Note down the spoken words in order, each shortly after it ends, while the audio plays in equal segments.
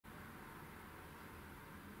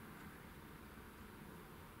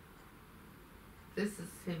This is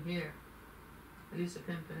him here. ELUSIVE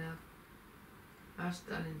PIMPERNEL. Irish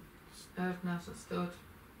Stallion, Irish National Stud,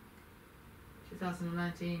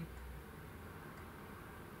 2019.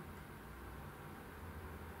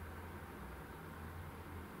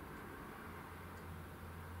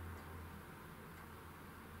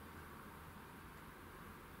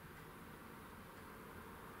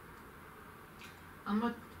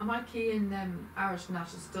 I might key in Irish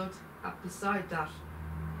National Stud beside that.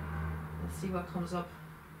 Let's see what comes up.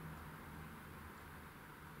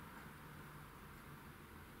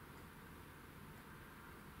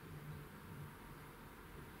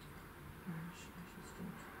 Irish National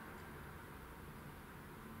Stud.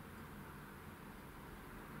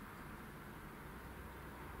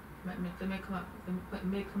 They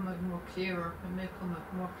may come out more clearer. It may come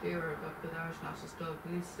out more clearer about the Irish National Stud.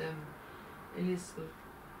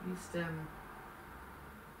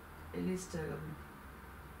 At least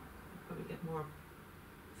probably get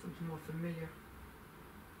something more familiar.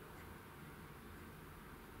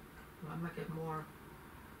 I might get more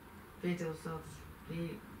videos of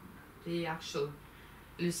the actual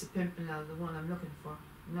ELUSIVE PIMPERNEL, the one I'm looking for,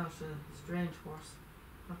 not a strange horse,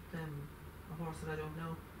 not a horse that I don't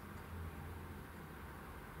know.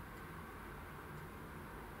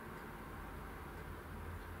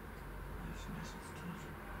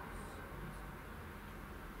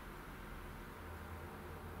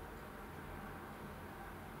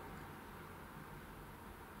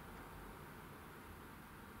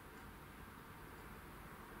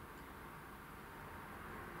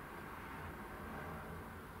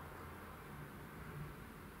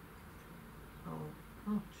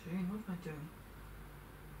 Oh gee, what am I doing?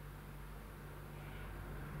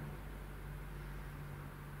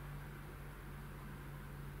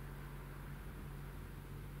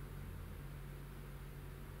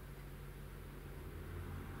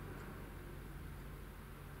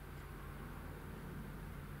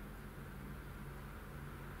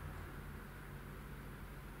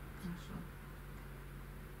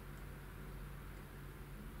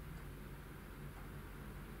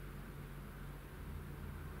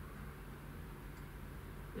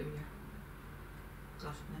 There we are.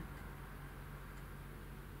 Got it now.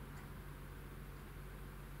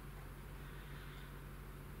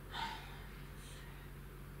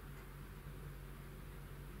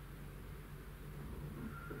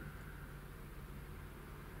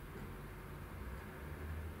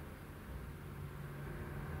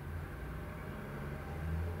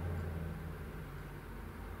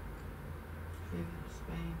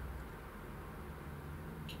 Spain.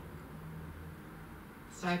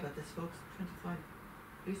 Sorry about this, folks. I'm trying to find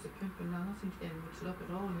ELUSIVE PIMPERNEL. I don't seem to get much luck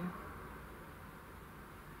at all here.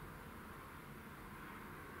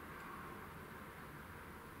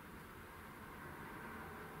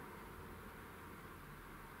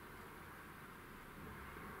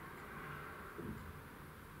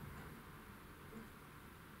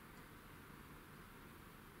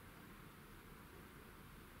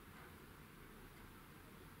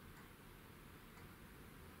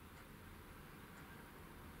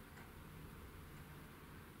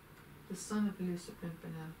 The son of ELUSIVE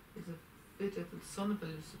PIMPERNEL is a video of the son of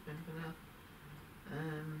ELUSIVE PIMPERNEL.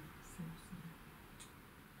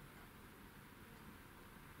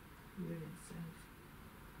 William says.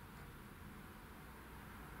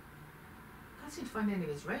 Can't seem to find any of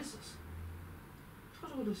his races. I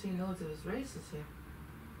thought I would have seen loads of his races here.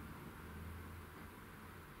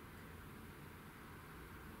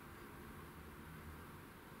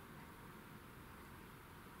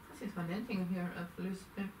 Can't find anything here of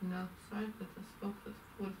ELUSIVE PIMPERNEL. Sorry, but I spoke with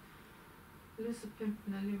wood. ELUSIVE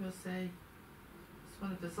PIMPERNEL, you will say it's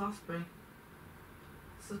one of his offspring.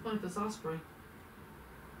 This is one of his offspring.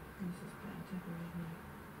 This is planted originally.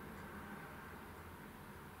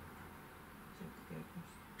 Check the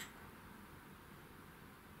papers.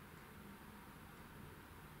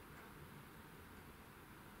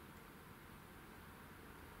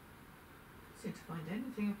 Can't seem to find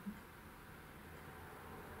anything of them.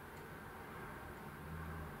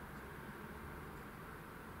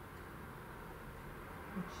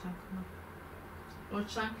 Lord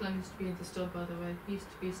Shanklin used to be in the stud, by the way. He used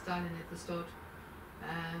to be a stallion at the stud.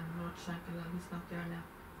 Lord Shanklin, he's not there now.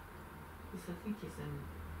 I think he's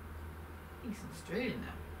in Australia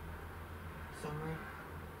now. Somewhere.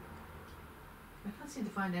 I can't seem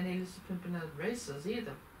to find any ELUSIVE PIMPERNEL races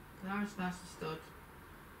either. The Irish National Stud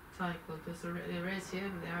title. There's a race here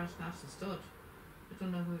with the Irish National Stud. I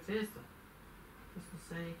don't know who it is though. Doesn't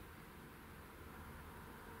say.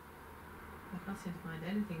 I can't seem to find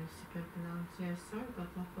anything ELUSIVE PIMPERNEL here. Sorry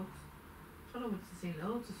about that, folks. I thought I would see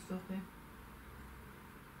loads of stuff here.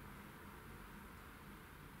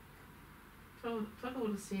 thought I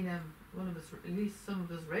would have seen one of his, at least some of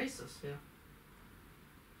his races here.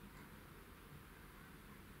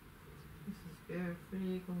 This is very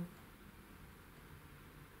free go.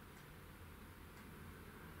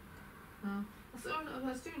 I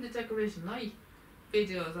was doing the decoration night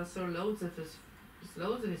videos. I saw loads of his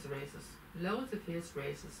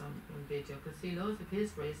races, on video. I could see loads of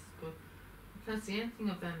his races, but I can't see anything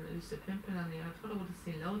of Elusive Pimpernel here. I thought I would have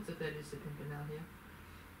seen loads of Elusive Pimpernel here.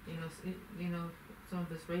 You know, some of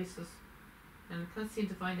his races, and I can't seem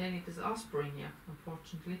to find any of his offspring here,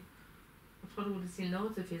 unfortunately. I thought I would have seen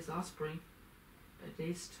loads of his offspring, at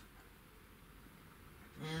least.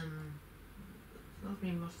 There's not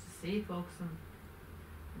really much to see, folks. I'm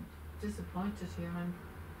disappointed here. I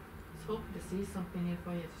was hoping to see something here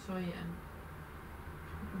for you to show you, and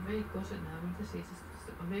I'm very gutted now.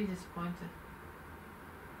 I'm very disappointed.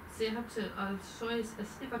 See, I'll show you, I'll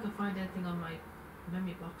see if I can find anything on my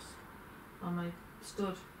memory box, on my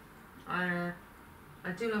stud. I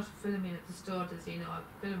do a lot of filming at the stud, as you know. I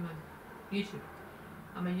film on YouTube.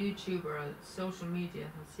 I'm a YouTuber, or social media.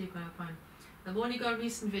 I'll see if I can find. I've only got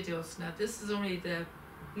recent videos now. These are only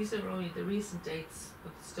the recent dates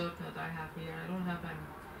of the stud now that I have here. I don't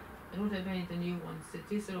have any of the new ones.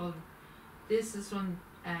 These are all. This is from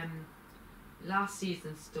last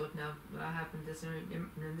season's stud now that I have in this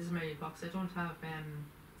memory box. I don't have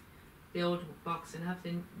the old box, and I have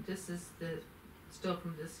this is the stuff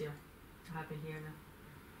from this year I have in here now.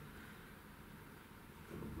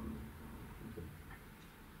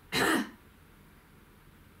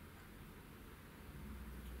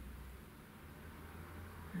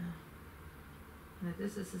 Now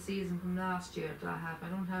this is the season from last year that I have. I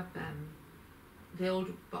don't have the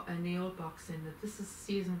old box in it. This is the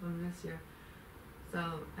season from this year. So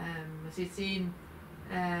as you've seen,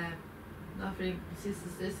 not really. This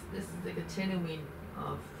is like a genuine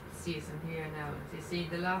of season here now. As you see,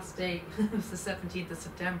 the last day was the 17th of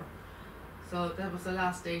September. So that was the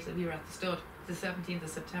last day that we were at the stud. The 17th of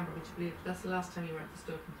September, would you believe? That's the last time we were at the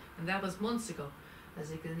stud, and that was months ago.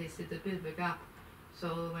 As you can see, there's a bit of a gap.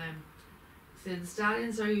 So so the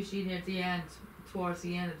stallions are usually near the end, towards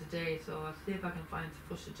the end of the day. So I'll see if I can find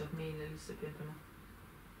footage of me and Elusive Pimpernel.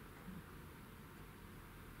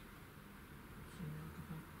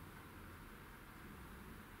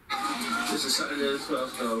 This is Saturday the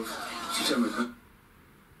 12th of September.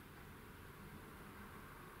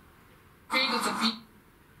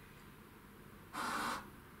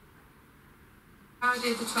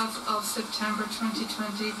 Friday the 12th of September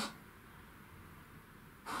 2020.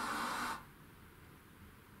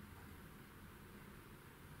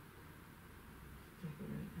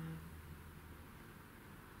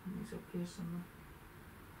 He's up here somewhere.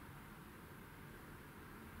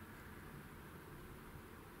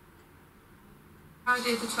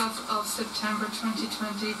 Friday the 12th of September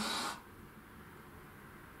 2020.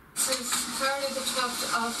 This is Friday the 12th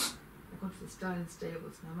of... I'm going to the stallion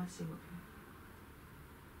stables now. I might see him up here.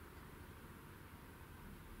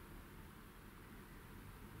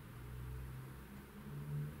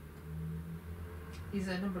 He's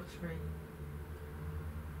at number 3.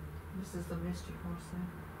 This is the mystery horse now.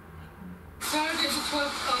 Friday the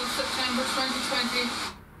 12th of September 2020.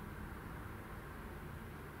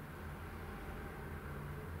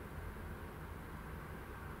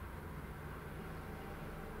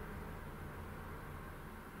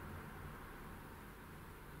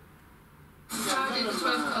 Friday the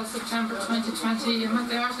 12th of September 2020. I'm at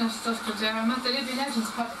the Arsenal stuff club there. I'm at the Living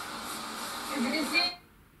Legends pub.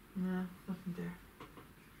 No, nothing there.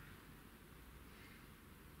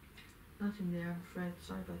 Nothing there, I'm afraid.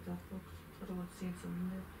 Sorry about that, folks. I don't want to see something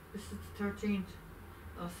there. This is the 13th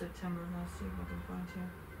of September, and I'll see what I can find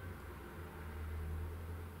here.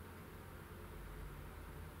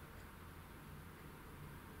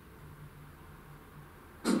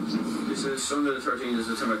 This is Sunday the 13th of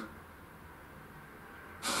September.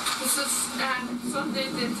 This is Sunday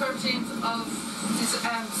the 13th of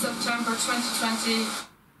September 2020.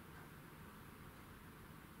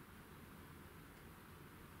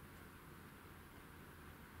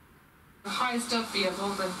 The highest up be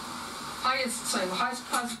above the highest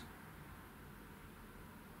plus.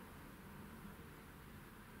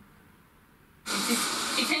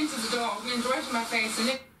 He came to the door, went right in my face, and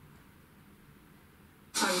it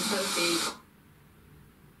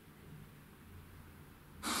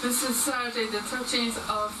This is Saturday the 13th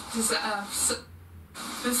of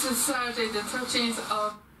this is Saturday the 13th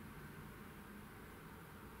of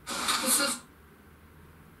this is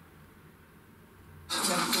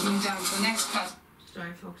going down to the next part.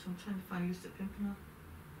 Sorry folks, I'm trying to find Elusive Pimpernel.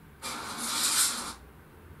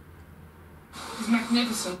 He's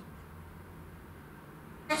magnificent.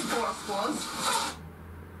 Airport was.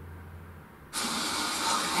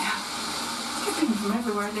 Yeah. Getting from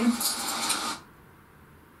everywhere then.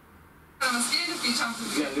 I'm scared of you, Tom.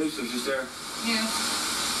 Yeah, Elusive just there. Yeah.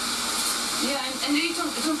 Yeah, and he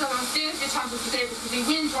jumped out on stage a few times today because he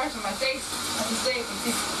wind right on my face at the stage.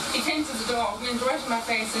 He came to the door, wind right on my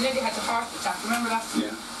face, and nearly had a heart attack. Remember that?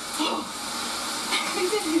 Yeah.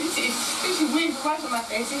 He wind right on my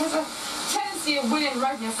face. He has a tendency of wind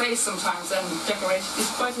right in your face sometimes, and decoration. It's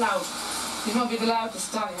quite loud. He's not be the loudest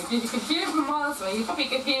stallion. You could hear from miles away. You probably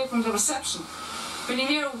could hear from the reception. When you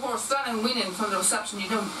hear a horse stallion winning from the reception, you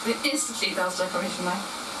know instantly that's decoration, right?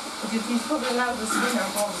 But he's probably the loudest winner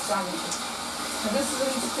of all the stallions. And this is a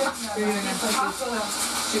description of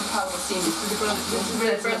to power scene. This is the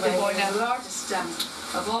birthday boy now, the largest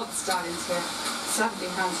of all the stallions here, 17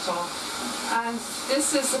 hands tall. And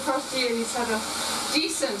this is the first year he's had a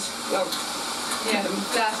decent, well, yeah,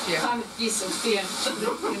 last year. Kind of decent fee. It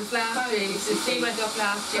was last year. His fee went up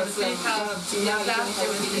last year. It was 3,000. Last year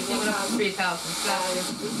he went up 3,000.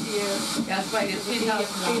 This year, yeah, that's right. It's 3,000.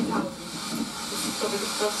 This is probably the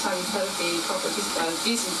first time he's had a fee, property style,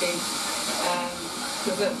 decent fee.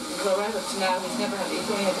 Because right up to now, he's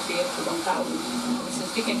only had a fee up to 1,000.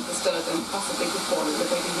 Since we came to the stud, and possibly before, about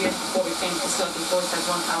a year before we came to the stud, before he had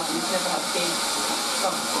 1,000, he's never had a fee.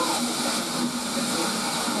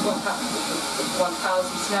 1,000.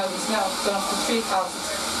 He's now gone up to 3,000.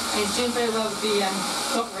 And he's doing very well with the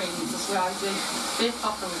coverings as well. He's doing very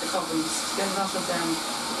popular with the coverings. He's getting a lot of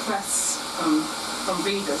requests from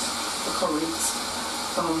readers for coverings.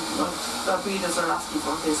 So the readers are asking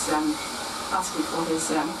for his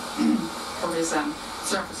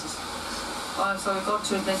services. So we go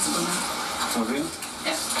to Invincible now. Okay.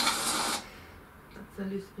 Yeah. That's the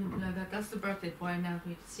loose Pimpernel. That's the birthday boy now.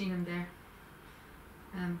 We've seen him there.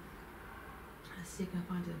 Let's see if I can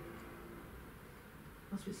find it.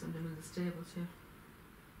 Must be something in the stables here.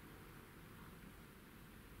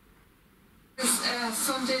 It's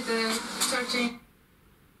Sunday the 13th.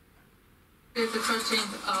 The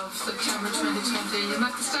 13th of September 2020. You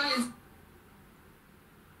met the stallions.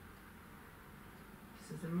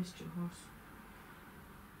 This is a mystery horse.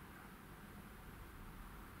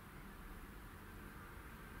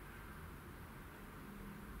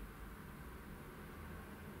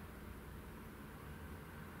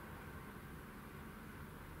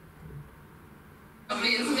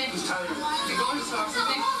 Isn't it? The gorgeous horse, isn't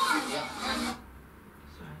it? Yeah.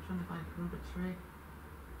 Sorry, I'm trying to find number 3.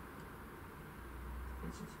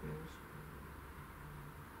 It's in spirit.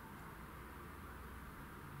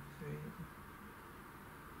 3.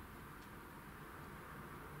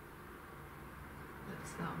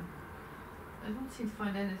 That's that one. I don't seem to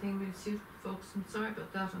find anything really suitable, folks. I'm sorry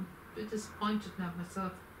about that. I'm a bit disappointed now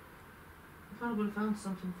myself. I thought I would have found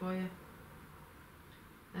something for you.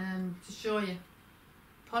 To show you.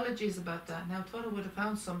 Apologies about that. Now I thought I would have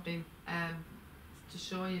found something to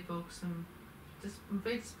show you folks. I'm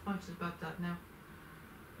very disappointed about that now.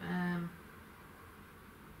 I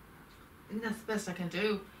think that's the best I can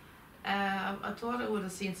do. I thought I would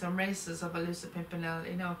have seen some races of Elusive Pimpernel,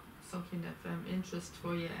 you know, something of interest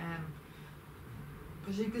for you.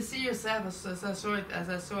 Because you can see yourself as I saw it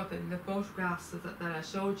in the photographs that I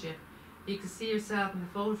showed you. You can see yourself in the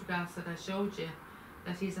photographs that I showed you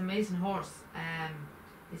that he's an amazing horse.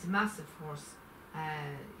 He's a massive horse.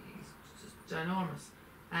 He's just ginormous,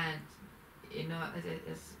 and you know,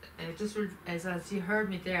 as you heard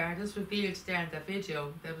me there, I just revealed there in the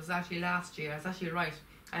video that was actually last year. I was actually right.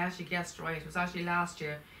 I actually guessed right. It was actually last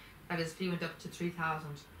year that his fee went up to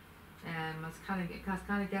 3,000. I was kind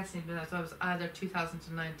of guessing, but I was either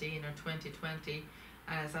 2019 or 2020,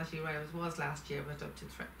 and it's actually right. It was last year. Went up to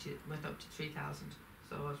 3,000.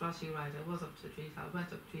 So I was actually right. It was up to 3,000.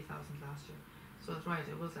 Went up 3,000 last year. So that's right,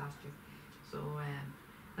 it was last year. So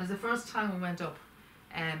that's the first time it went up.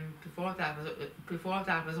 Before that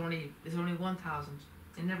was only 1,000.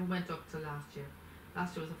 It never went up till last year.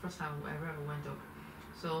 Last year was the first time it ever went up.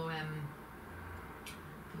 So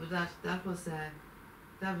but that was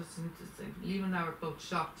interesting. Lee and I were both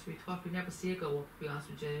shocked. We thought we'd never see it go up. To be honest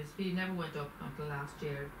with you, his fee never went up until last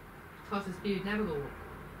year. We thought his fee would never go up,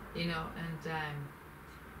 you know, and.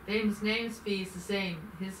 Name's fee is the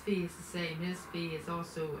same. His fee is the same. His fee is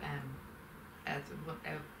also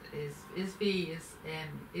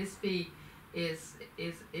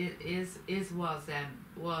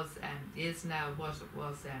is now what it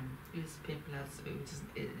was Elusive Pimpernel, which is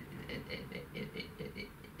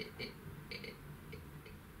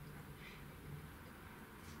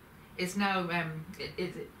it's now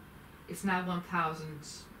it's now 1,000.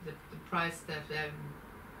 The price that the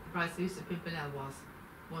price Elusive Pimpernel was.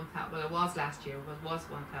 1,000. Well, it was last year. It was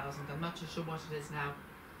 1,000. I'm not too sure what it is now.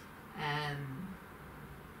 I'm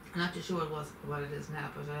not too sure what it is now,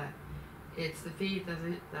 but it's the fee that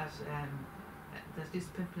this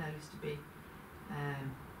Pimpernel used to be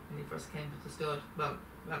when he first came to the stud. Well,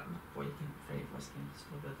 before he first came to the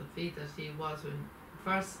stud, but the fee that he was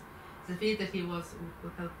the fee that he was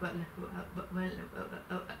when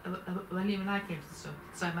I came to the stud.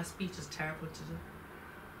 Sorry, my speech is terrible today.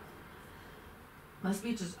 My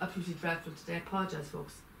speech is absolutely dreadful today. I apologise,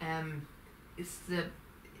 folks.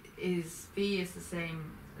 His fee is the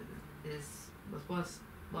same as what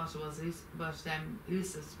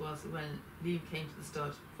ELUSIVE was when Liam came to the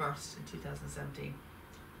stud first in 2017.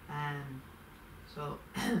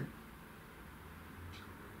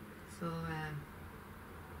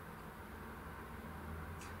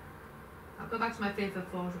 I'll go back to my favourite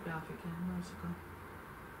photograph again. Where's it gone?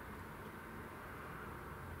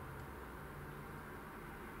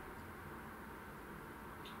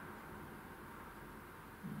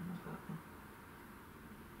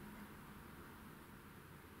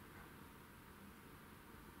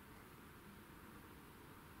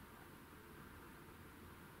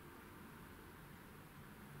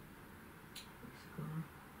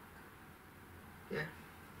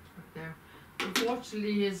 There.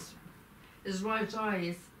 Unfortunately, his right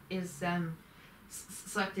eye is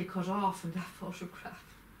slightly cut off in that photograph.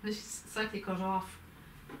 It's slightly cut off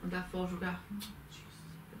in that photograph. Oh, Jesus,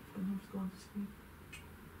 the numbers go on the screen.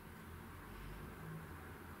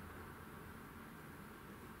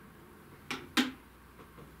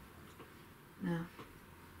 Now,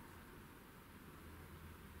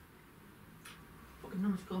 fucking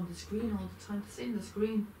numbers go on the screen all the time. It's in the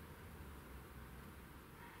screen.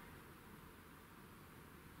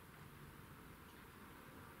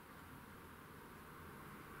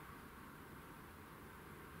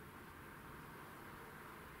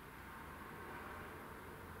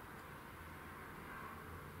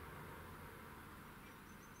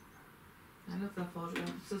 I love that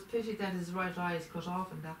photograph. It's just pity that his right eye is cut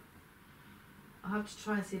off in that. I'll have to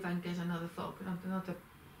try and see if I can get another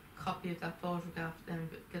copy of that photograph and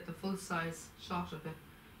get the full size shot of it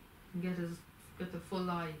and get the full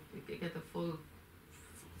eye, get the full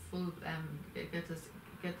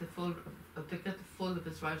of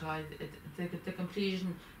his right eye, the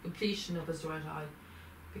completion of his right eye,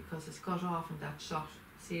 because it's cut off in that shot.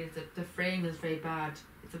 See, the frame is very bad.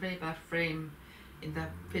 It's a very bad frame in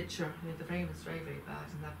that picture. The frame is very, very bad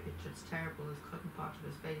in that picture. It's terrible. It's cutting part of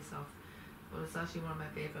his face off. But it's actually one of my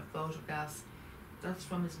favourite photographs. That's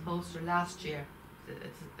from his poster last year.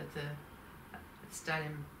 It's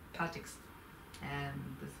Stallion Patrick's.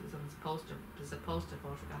 This is on his poster. This is a poster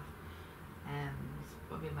photograph. It's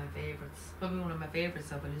probably my favourites. Probably one of my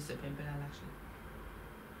favourites of ELUSIVE Pimpernel, actually.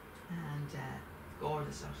 And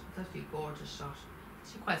gorgeous shot. It's actually a gorgeous shot.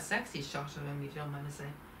 It's actually quite a sexy shot of him, if you don't mind me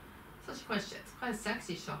saying. It's actually quite a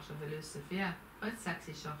sexy shot of ELUSIVE, yeah. Quite a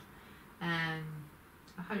sexy shot. I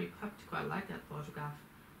have to quite like that photograph.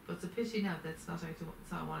 But it's a pity now that it's not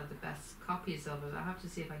one of the best copies of it. I have to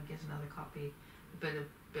see if I can get another copy, a bit of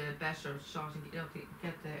better shot, and get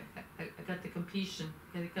the completion,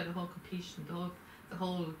 get the whole completion, the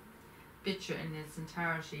whole picture in its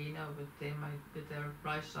entirety. With the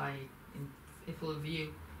right eye in full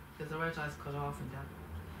view, because the right eye is cut off in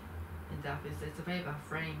that. It's a very bad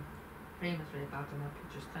frame. Frame is very bad in that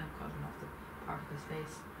picture. It's kind of cutting off the part of his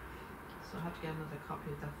face. So I have to get another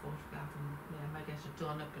copy of that photograph, and I might get it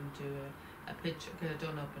done up into a picture, get it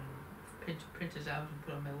done up and print it out and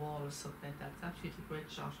put it on my wall or something like that. It's absolutely a great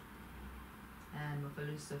shot of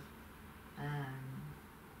ELUSIVE.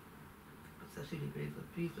 It's absolutely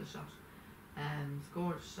beautiful shot. It's a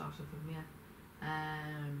gorgeous shot of him, yeah.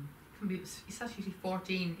 He's actually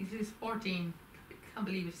 14. He's 14. I can't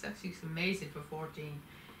believe it. It's actually amazing for 14.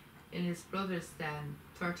 And his brother's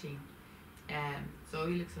 13. So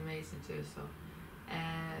he looks amazing too.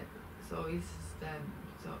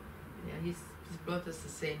 His brother's the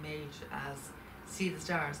same age as See the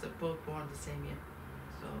Stars. They're both born the same year.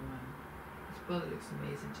 So his brother looks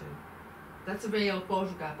amazing too. That's a very old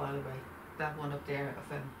photograph, by the way. That one up there of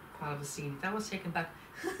Palavicini. That was taken back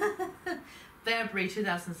February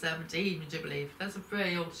 2017. Would you believe? That's a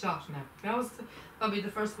very old shot now. That was probably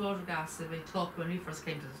the first photographs that we took when we first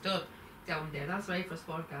came to the stud down there. That's the very first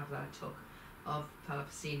photograph that I took of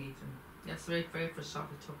Palavicini. That's the very, very first shot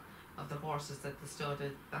I took of the horses that the stud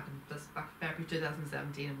did back February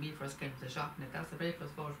 2017, and we first came to the shop. And that's the very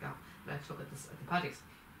first photograph that I took at the paddocks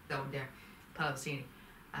down there, Palavicini,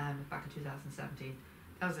 back in 2017.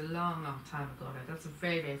 That was a long, long time ago. That's a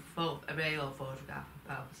very, very old photograph of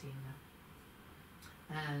Palavicini now.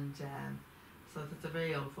 And So that's a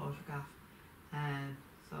very old photograph.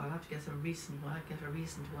 So I'll have to get some recent one. I'll get a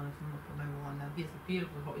recent one of him up on my wall now. He's a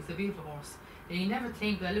beautiful horse. And you never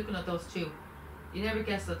think, by looking at those two, you never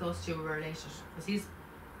guess that those two were related. Because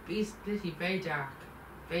he's literally very dark.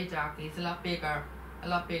 He's a lot bigger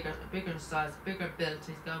in size, bigger built.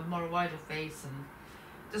 He's got a more wider face and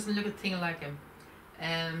doesn't look a thing like him.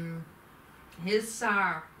 His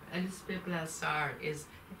star, PIMPERNEL's star, is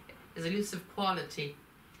elusive quality.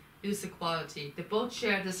 They both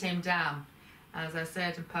share the same dam. As I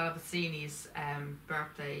said in Pallavicini's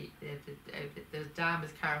birthday, the dam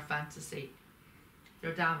is Cara Fantasy.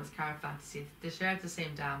 Their dam is Cara Fantasy. They share the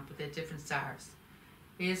same dam, but they're different stars.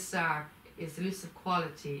 His star is elusive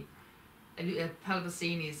quality.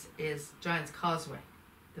 Pallavicini's is Giant's Causeway,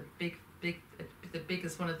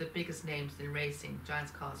 one of the biggest names in racing,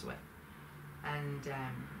 Giant's Causeway, and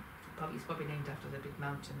it's probably named after the big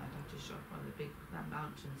mountain. I'm not too sure, one of the big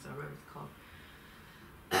mountains or whatever it's called.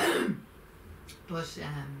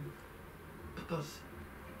 but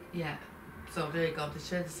yeah, so there you go. They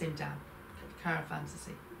share the same dam, Cara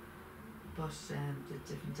Fantasy, but the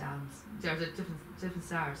different dams. They're the different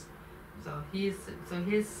stars. So his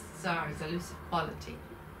star is elusive quality,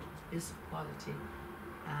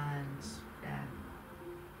 and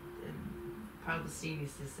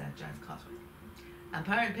Pallavicini's is Giant's Causeway. And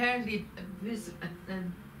apparently,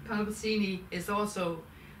 Pallavicini is also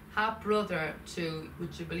half brother to,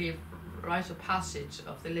 would you believe, rite of passage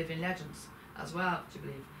of the living legends as well. Would you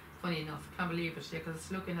believe? Funny enough, can't believe it.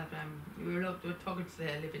 Because looking at we were talking to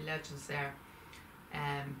the living legends there.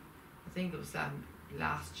 I think it was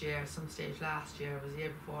last year, some stage last year, it was the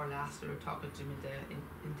year before last. We were talking to them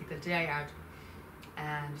in the Kildare yard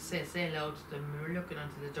and saying hello to them. We were looking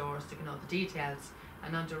under the doors, looking at all the details,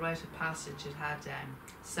 and under rite of passage it had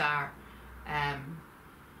Tsar,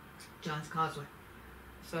 Giant's Causeway.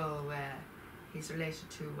 So he's related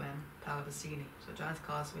to Pallavicini. So Giant's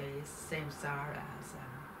Causeway is the same Tsar as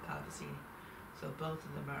Pallavicini. So both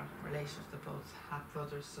of them are relations. They're both half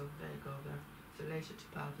brothers. So there you go. They're related to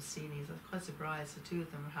Pallavicini. So I was quite surprised. The two of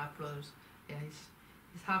them are half brothers. Yeah,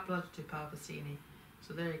 he's half brother to Pallavicini.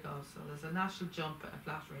 So there you go. So there's a national jump at a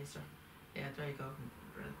flat racer. Yeah, there you go,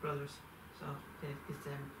 brothers. So it's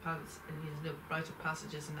he's the rite of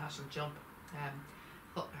passage is a national jump,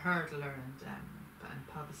 hurdler, and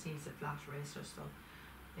Pallavicini's a flat racer. So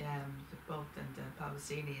both, and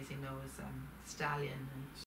Pallavicini, as you know, is stallion, and